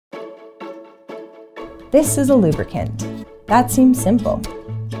This is a lubricant. That seems simple.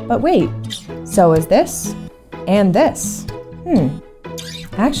 But wait, so is this? And this?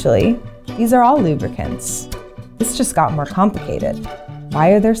 Actually, these are all lubricants. This just got more complicated. Why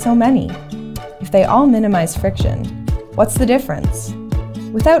are there so many? If they all minimize friction, what's the difference?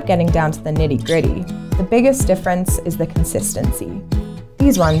 Without getting down to the nitty-gritty, the biggest difference is the consistency.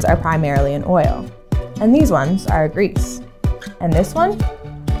 These ones are primarily an oil, and these ones are a grease. And this one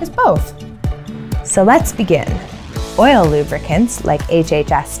is both. So let's begin. Oil lubricants like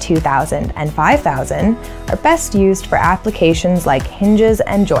HHS 2000 and 5000 are best used for applications like hinges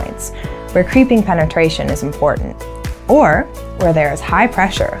and joints, where creeping penetration is important, or where there is high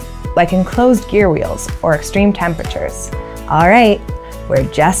pressure, like enclosed gear wheels or extreme temperatures. All right, we're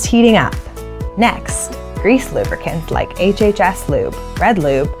just heating up. Next, grease lubricants like HHS LUBE, Red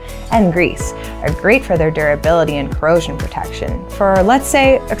Lube, and Grease are great for their durability and corrosion protection for, let's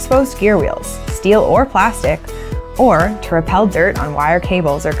say, exposed gear wheels, steel or plastic, or to repel dirt on wire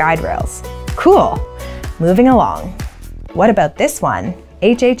cables or guide rails. Cool! Moving along. What about this one?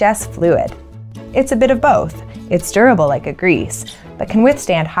 HHS FLUID. It's a bit of both. It's durable like a grease, but can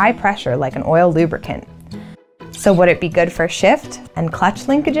withstand high pressure like an oil lubricant. So would it be good for shift and clutch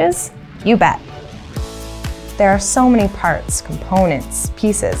linkages? You bet. There are so many parts, components,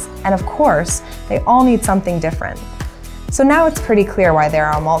 pieces, and of course, they all need something different. So now it's pretty clear why there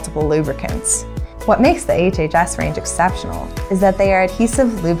are multiple lubricants. What makes the HHS range exceptional is that they are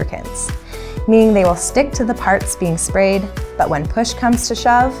adhesive lubricants, meaning they will stick to the parts being sprayed, but when push comes to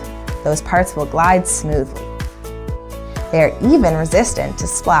shove, those parts will glide smoothly. They are even resistant to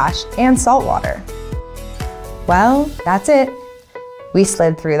splash and salt water. Well, that's it. We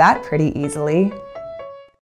slid through that pretty easily.